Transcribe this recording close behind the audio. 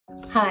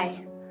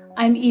Hi,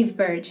 I'm Eve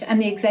Burge. I'm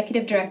the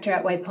Executive Director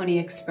at White Pony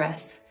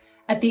Express.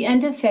 At the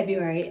end of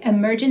February,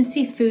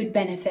 emergency food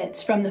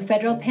benefits from the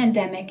federal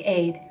pandemic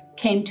aid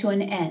came to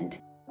an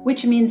end,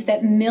 which means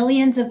that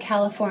millions of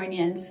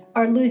Californians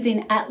are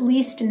losing at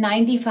least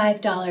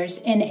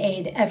 $95 in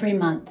aid every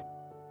month,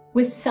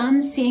 with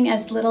some seeing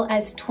as little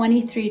as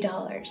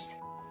 $23.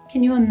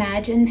 Can you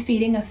imagine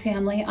feeding a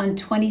family on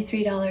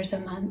 $23 a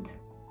month?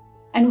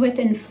 And with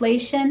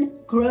inflation,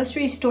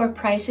 grocery store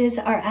prices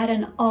are at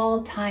an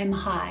all-time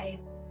high.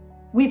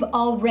 We've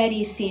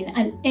already seen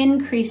an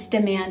increased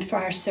demand for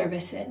our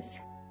services.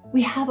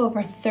 We have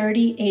over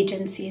 30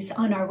 agencies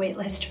on our wait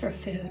list for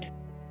food.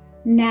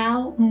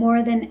 Now,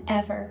 more than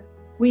ever,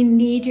 we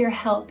need your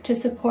help to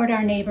support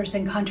our neighbors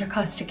in Contra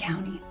Costa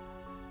County.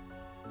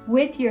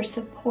 With your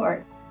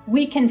support,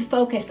 we can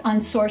focus on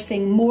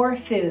sourcing more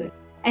food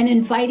and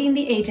inviting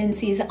the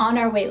agencies on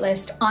our wait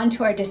list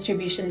onto our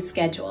distribution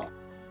schedule.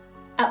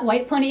 At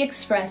White Pony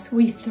Express,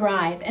 we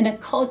thrive in a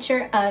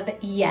culture of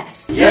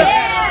yes.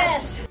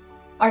 Yes!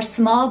 Our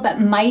small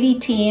but mighty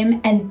team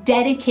and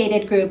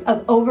dedicated group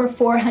of over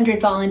 400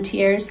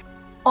 volunteers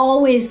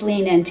always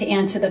lean in to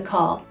answer the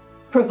call,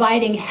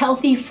 providing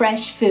healthy,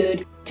 fresh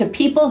food to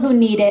people who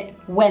need it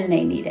when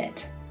they need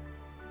it.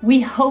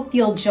 We hope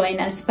you'll join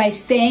us by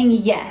saying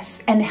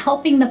yes and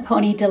helping the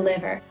pony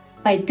deliver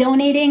by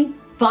donating,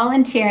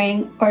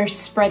 volunteering, or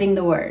spreading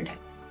the word.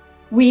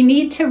 We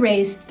need to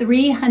raise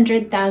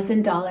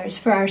 $300,000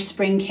 for our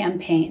spring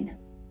campaign.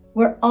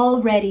 We're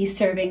already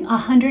serving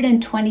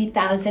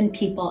 120,000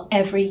 people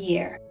every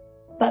year,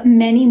 but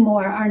many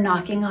more are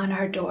knocking on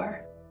our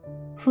door.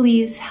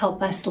 Please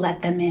help us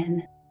let them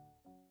in.